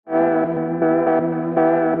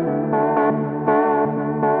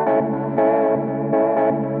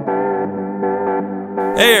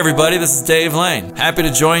Hey everybody, this is Dave Lane. Happy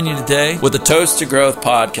to join you today with the Toast to Growth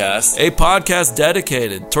podcast, a podcast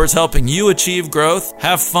dedicated towards helping you achieve growth,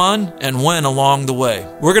 have fun, and win along the way.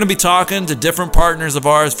 We're going to be talking to different partners of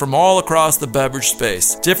ours from all across the beverage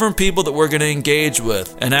space, different people that we're going to engage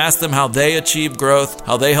with and ask them how they achieve growth,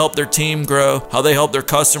 how they help their team grow, how they help their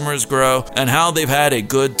customers grow, and how they've had a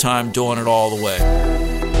good time doing it all the way.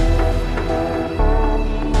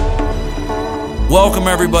 Welcome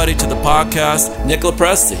everybody to the podcast, Nick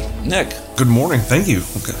LoPresti. Nick. Good morning. Thank you.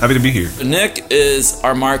 Happy to be here. Nick is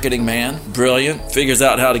our marketing man, brilliant, figures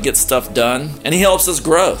out how to get stuff done, and he helps us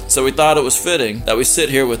grow. So we thought it was fitting that we sit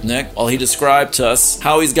here with Nick while he described to us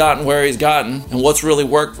how he's gotten where he's gotten and what's really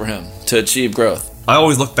worked for him to achieve growth. I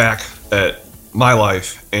always look back at my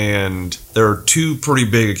life, and there are two pretty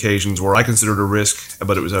big occasions where I considered a risk,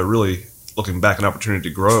 but it was a really, looking back, an opportunity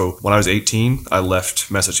to grow. When I was 18, I left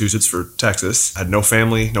Massachusetts for Texas. I had no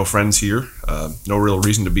family, no friends here, no real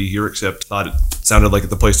reason to be here except thought it sounded like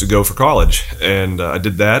the place to go for college. And I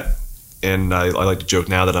did that. And I like to joke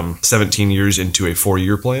now that I'm 17 years into a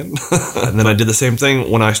 4-year plan. And then I did the same thing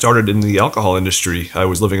when I started in the alcohol industry. I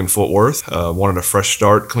was living in Fort Worth, wanted a fresh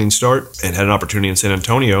start, clean start, and had an opportunity in San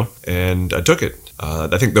Antonio, and I took it.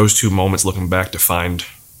 I think those two moments, looking back, defined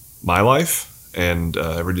my life. And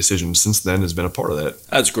every decision since then has been a part of that.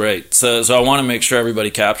 That's great. So I want to make sure everybody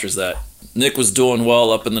captures that. Nick was doing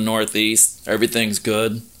well up in the Northeast. Everything's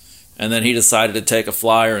good. And then he decided to take a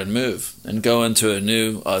flyer and move and go into a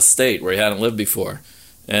new state where he hadn't lived before.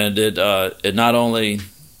 And it not only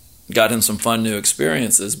got him some fun new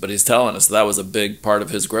experiences, but he's telling us that was a big part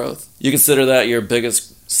of his growth. You consider that your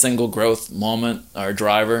biggest single growth moment or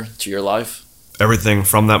driver to your life? Everything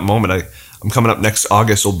from that moment. I'm coming up next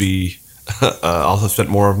August will be I'll have spent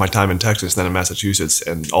more of my time in Texas than in Massachusetts,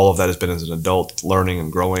 and all of that has been as an adult, learning and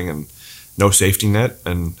growing, and no safety net,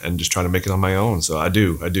 and just trying to make it on my own. So I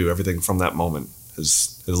do everything from that moment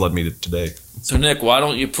has led me to today. So Nick, why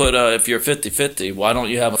don't you put if you're 50-50, why don't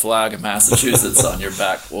you have a flag of Massachusetts on your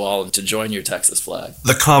back wall to join your Texas flag?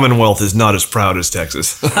 The Commonwealth is not as proud as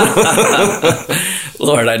Texas.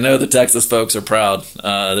 Lord, I know the Texas folks are proud.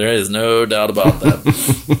 There is no doubt about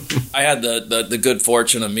that. I had the good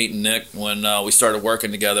fortune of meeting Nick when we started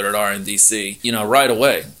working together at RNDC. You know, right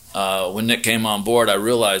away, when Nick came on board, I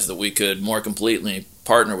realized that we could more completely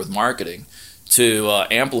partner with marketing to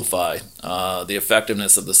amplify the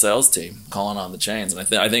effectiveness of the sales team, calling on the chains. And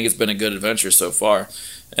I think it's been a good adventure so far.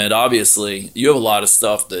 And obviously, you have a lot of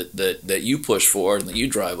stuff that you push forward and that you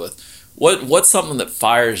drive with. What's something that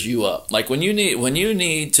fires you up? Like when you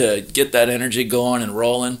need to get that energy going and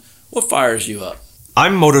rolling, what fires you up?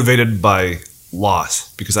 I'm motivated by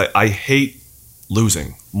loss because I hate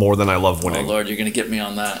losing more than I love winning. Oh Lord, you're gonna get me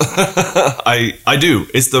on that. I do.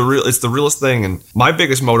 It's the realest thing. And my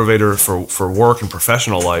biggest motivator for work and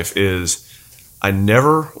professional life is I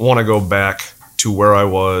never want to go back to where I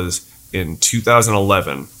was in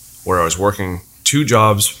 2011, where I was working 2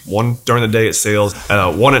 jobs, one during the day at sales,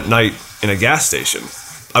 one at night in a gas station.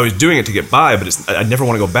 I was doing it to get by, but I never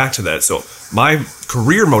want to go back to that. So my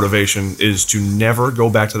career motivation is to never go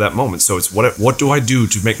back to that moment. So it's what do I do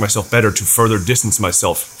to make myself better, to further distance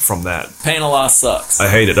myself from that? Pain of loss sucks. I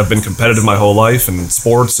hate it. I've been competitive my whole life in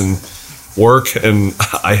sports and work, and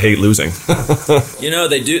I hate losing. You know,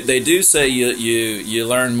 they do say you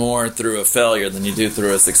learn more through a failure than you do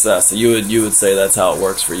through a success. So you would say that's how it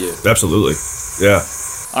works for you. Absolutely. Yeah.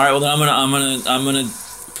 All right. Well, then I'm gonna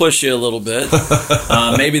push you a little bit.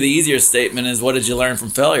 Maybe the easier statement is, what did you learn from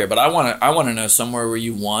failure? But I want to know somewhere where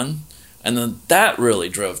you won, and then that really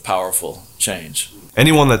drove powerful change.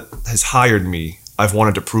 Anyone that has hired me, I've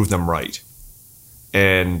wanted to prove them right,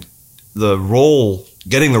 and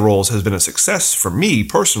getting the roles has been a success for me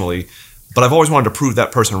personally. But I've always wanted to prove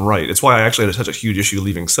that person right. It's why I actually had such a huge issue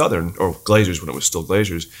leaving Southern, or Glazers when it was still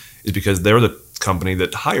Glazers, is because they're the company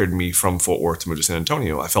that hired me from Fort Worth to move to San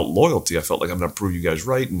Antonio. I felt loyalty. I felt like I'm going to prove you guys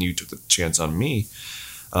right, and you took the chance on me.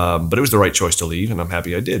 But it was the right choice to leave, and I'm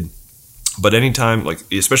happy I did. But anytime, like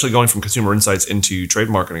especially going from consumer insights into trade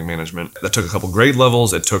marketing management, that took a couple grade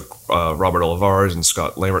levels. It took Robert Olivares and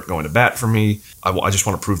Scott Lambert going to bat for me. I just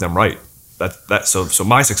want to prove them right. So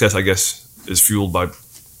my success, I guess, is fueled by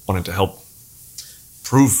wanting to help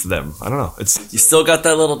prove them. I don't know. You still got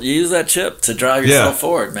that you use that chip to drive yourself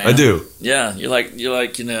forward, man. I do. Yeah, you're like,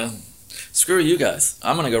 screw you guys.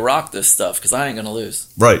 I'm gonna go rock this stuff because I ain't gonna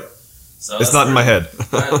lose. Right. So it's not in my head.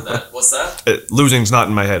 What's that? Losing's not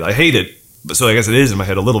in my head. I hate it, but so I guess it is in my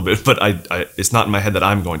head a little bit. But it's not in my head that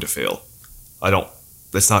I'm going to fail.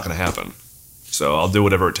 That's not going to happen. So I'll do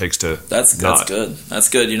whatever it takes to. That's good. That's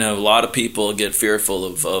good. You know, a lot of people get fearful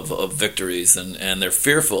of victories, and they're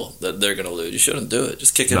fearful that they're going to lose. You shouldn't do it.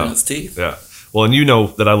 Just kick it in its teeth. Yeah. Well, and you know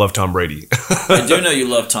that I love Tom Brady. I do know you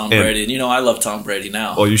love Tom Brady, and you know I love Tom Brady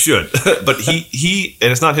now. Well, you should. But he, and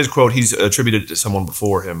it's not his quote. He's attributed it to someone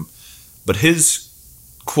before him. But his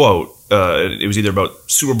quote, it was either about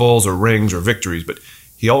Super Bowls or rings or victories. But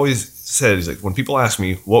he always said, he's like, when people ask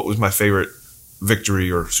me what was my favorite victory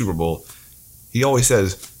or Super Bowl, he always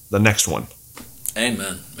says the next one.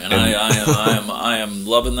 Amen, man. I am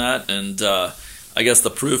loving that, and I guess the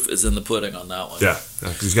proof is in the pudding on that one. Yeah,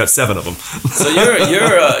 because he's got 7 of them. So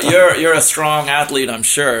you're a strong athlete, I'm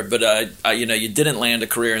sure, but you know, you didn't land a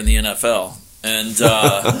career in the NFL, and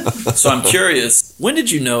so I'm curious, when did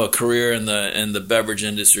you know a career in the beverage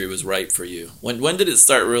industry was right for you? When did it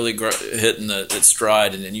start really hitting its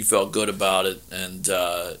stride, and you felt good about it, and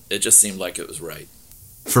it just seemed like it was right?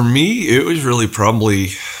 For me, it was really probably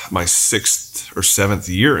my 6th or 7th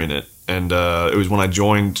year in it, and it was when I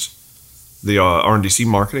joined the R&DC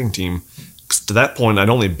marketing team. To that point, I'd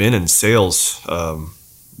only been in sales,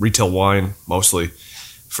 retail wine mostly,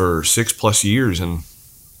 for 6+ years, and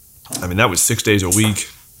I mean that was 6 days a week,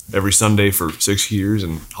 every Sunday for 6 years,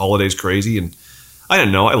 and holidays crazy. And I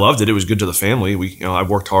didn't know, I loved it. It was good to the family. I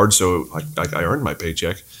worked hard, so I earned my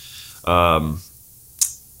paycheck.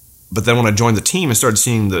 But then when I joined the team and started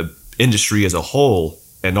seeing the industry as a whole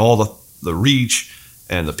and all the reach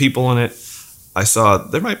and the people in it, I saw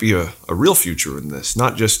there might be a real future in this,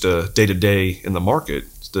 not just day-to-day in the market,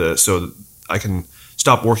 so that I can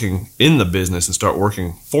stop working in the business and start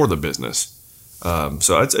working for the business.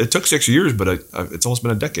 So it took 6 years, but it's almost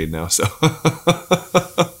been a decade now. So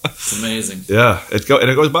it's amazing. Yeah, it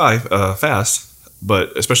goes by fast.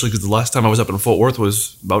 But especially because the last time I was up in Fort Worth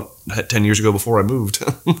was about 10 years ago before I moved.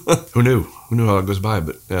 Who knew? Who knew how it goes by?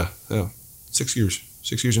 But yeah. 6 years.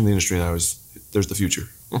 6 years in the industry, and there's the future.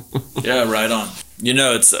 Yeah, right on. You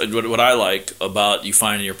know, it's what I like about you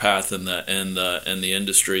finding your path in the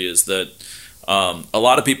industry is that a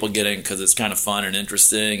lot of people get in because it's kind of fun and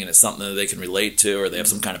interesting, and it's something that they can relate to, or they have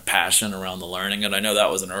some kind of passion around the learning. And I know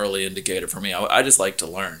that was an early indicator for me. I just like to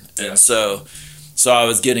learn, and So I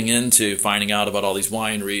was getting into finding out about all these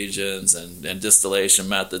wine regions and distillation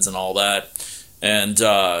methods and all that, and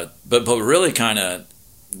but really kind of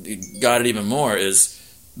got it even more is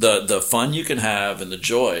the fun you can have and the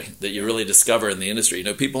joy that you really discover in the industry. You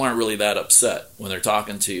know, people aren't really that upset when they're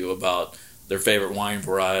talking to you about their favorite wine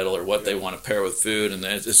varietal or what they want to pair with food, and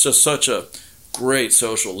it's just such a great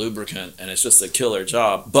social lubricant, and it's just a killer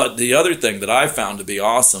job. But the other thing that I found to be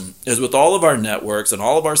awesome is with all of our networks and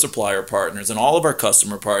all of our supplier partners and all of our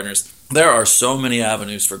customer partners, there are so many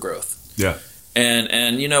avenues for growth. Yeah.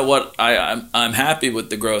 And you know what? I'm happy with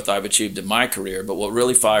the growth I've achieved in my career, but what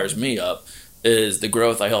really fires me up is the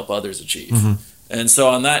growth I help others achieve. Mm-hmm. And so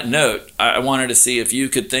on that note, I wanted to see if you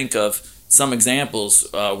could think of some examples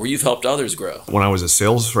where you've helped others grow. When I was a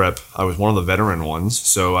sales rep, I was one of the veteran ones.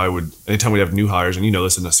 So anytime we have new hires, and you know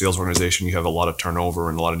this in a sales organization, you have a lot of turnover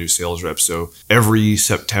and a lot of new sales reps. So every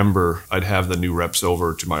September, I'd have the new reps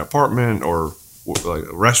over to my apartment or like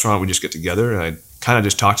a restaurant. We just get together, and I'd kind of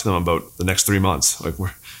just talk to them about the next 3 months. Like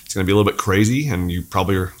it's going to be a little bit crazy, and you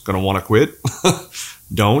probably are going to want to quit.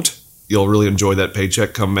 Don't. You'll really enjoy that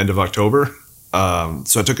paycheck come end of October.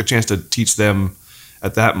 So I took a chance to teach them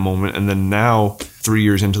at that moment. And then now, 3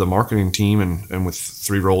 years into the marketing team and with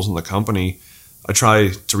 3 roles in the company, I try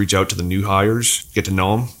to reach out to the new hires, get to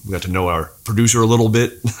know them. We got to know our producer a little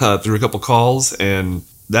bit through a couple calls. And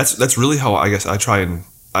that's really how I guess I try and,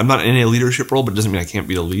 I'm not in a leadership role, but it doesn't mean I can't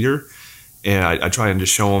be a leader. And I try and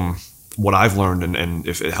just show them what I've learned and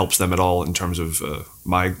if it helps them at all in terms of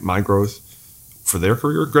my growth for their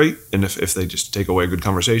career, great. And if they just take away a good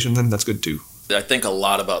conversation, then that's good too. I think a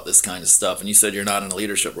lot about this kind of stuff, and you said you're not in a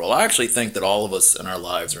leadership role. I actually think that all of us in our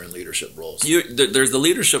lives are in leadership roles. There's the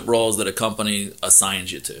leadership roles that a company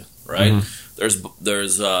assigns you to, right? Mm-hmm.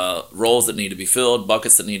 There's roles that need to be filled,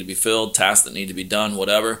 buckets that need to be filled, tasks that need to be done,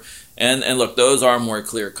 whatever. And look, those are more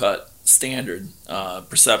clear-cut, standard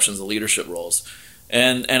perceptions of leadership roles.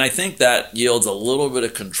 And I think that yields a little bit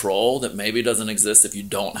of control that maybe doesn't exist if you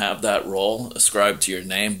don't have that role ascribed to your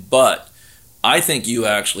name. But I think you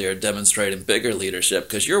actually are demonstrating bigger leadership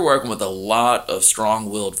because you're working with a lot of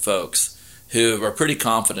strong-willed folks who are pretty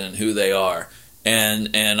confident in who they are.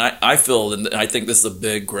 And I feel, and I think this is a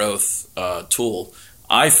big growth tool,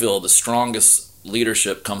 I feel the strongest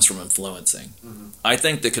leadership comes from influencing. Mm-hmm. I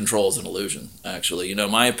think the control is an illusion, actually. You know,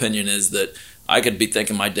 my opinion is that I could be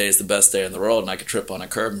thinking my day is the best day in the world and I could trip on a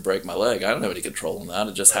curb and break my leg. I don't have any control on that.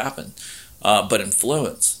 It just happened. But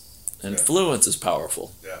influence is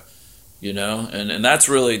powerful. Yeah. and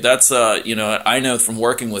that's I know from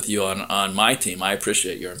working with you on my team, I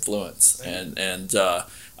appreciate your influence, and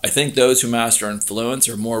I think those who master influence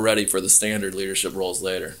are more ready for the standard leadership roles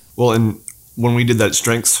later. Well, and when we did that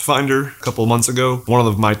Strengths Finder a couple of months ago, one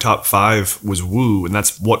of my top 5 was woo, and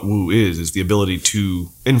that's what woo is the ability to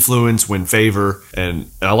influence, win favor, and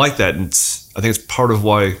I like that, and I think it's part of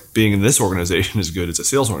why being in this organization is good. It's a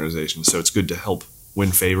sales organization, so it's good to help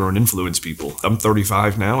win favor and influence people. I'm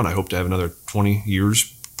 35 now, and I hope to have another 20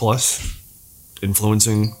 years plus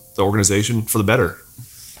influencing the organization for the better.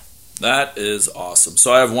 That is awesome.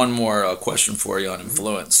 So I have one more question for you on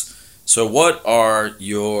influence. So what are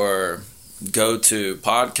your go-to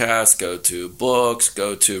podcasts, go-to books,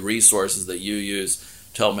 go-to resources that you use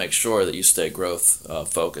to help make sure that you stay growth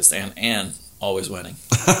focused and always winning?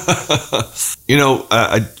 I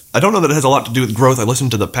don't know that it has a lot to do with growth. I listen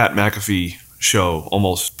to the Pat McAfee show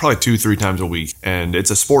probably 2-3 times a week, and it's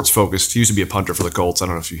a sports focused. He used to be a punter for the Colts. I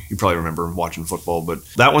don't know if you probably remember watching football, but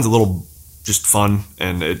that one's a little just fun,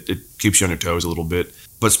 and it keeps you on your toes a little bit.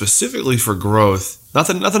 But specifically for growth,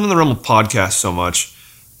 nothing in the realm of podcasts so much,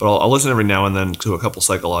 but I'll listen every now and then to a couple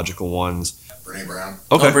psychological ones. Brene Brown.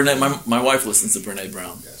 Okay. My wife listens to Brene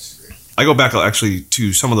Brown. Yeah, she's great. I go back actually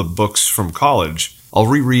to some of the books from college. I'll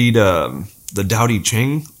reread the Tao Te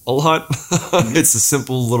Ching a lot. It's a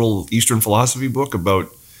simple little Eastern philosophy book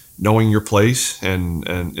about knowing your place and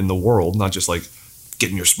in the world, not just like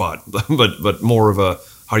getting your spot, but more of a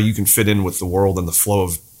how you can fit in with the world and the flow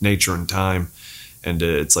of nature and time. And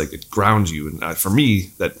it's like it grounds you. And for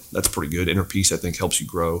me, that's pretty good. Inner peace, I think, helps you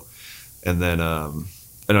grow. And then I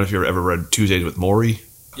don't know if you ever read Tuesdays with Maury.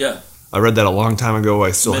 Yeah. I read that a long time ago.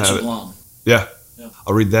 I still Mitch have it. Long. Yeah.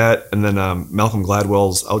 I'll read that. And then Malcolm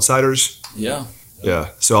Gladwell's Outsiders. Yeah.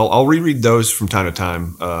 Yeah. So I'll reread those from time to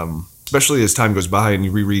time, especially as time goes by and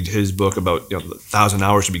you reread his book about 1,000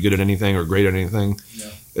 hours to be good at anything or great at anything.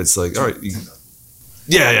 Yeah. It's like, all right.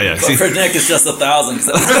 Yeah. But for Nick, it's just 1,000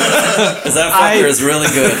 because that fucker is really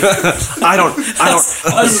good. I don't.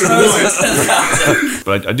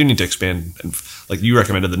 But I do need to expand. And like you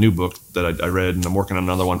recommended the new book that I read, and I'm working on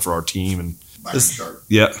another one for our team. And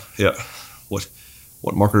yeah.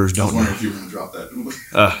 What marketers don't know. I was wondering if you were going to drop that.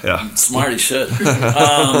 Yeah. Smart, he should.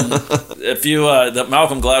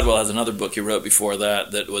 Malcolm Gladwell has another book he wrote before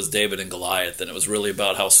that was David and Goliath, and it was really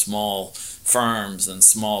about how small firms and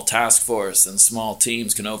small task force and small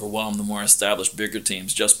teams can overwhelm the more established bigger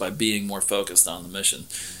teams just by being more focused on the mission.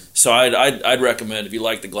 So I'd recommend, if you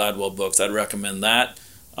like the Gladwell books, I'd recommend that.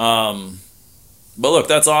 But look,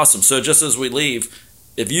 that's awesome. So just as we leave,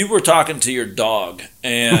 if you were talking to your dog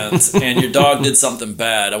and your dog did something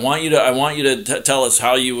bad, I want you to tell us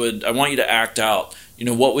how you would. I want you to act out.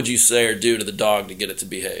 What would you say or do to the dog to get it to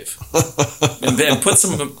behave, and put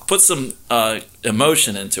some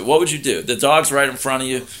emotion into it. What would you do? The dog's right in front of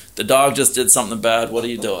you. The dog just did something bad. What are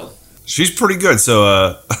you doing? She's pretty good.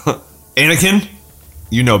 So, Anakin,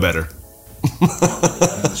 you know better.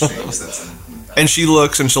 And she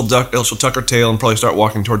looks and she'll tuck her tail and probably start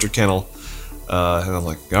walking towards her kennel. And I'm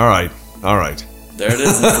like, all right. There it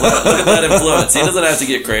is. Look at that influence. He doesn't have to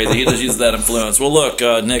get crazy. He just uses that influence. Well, look,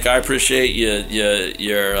 Nick, I appreciate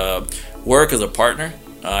your work as a partner.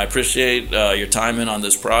 I appreciate your time in on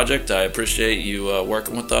this project. I appreciate you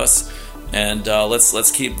working with us. And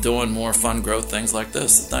let's keep doing more fun growth things like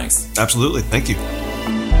this. Thanks. Absolutely. Thank you.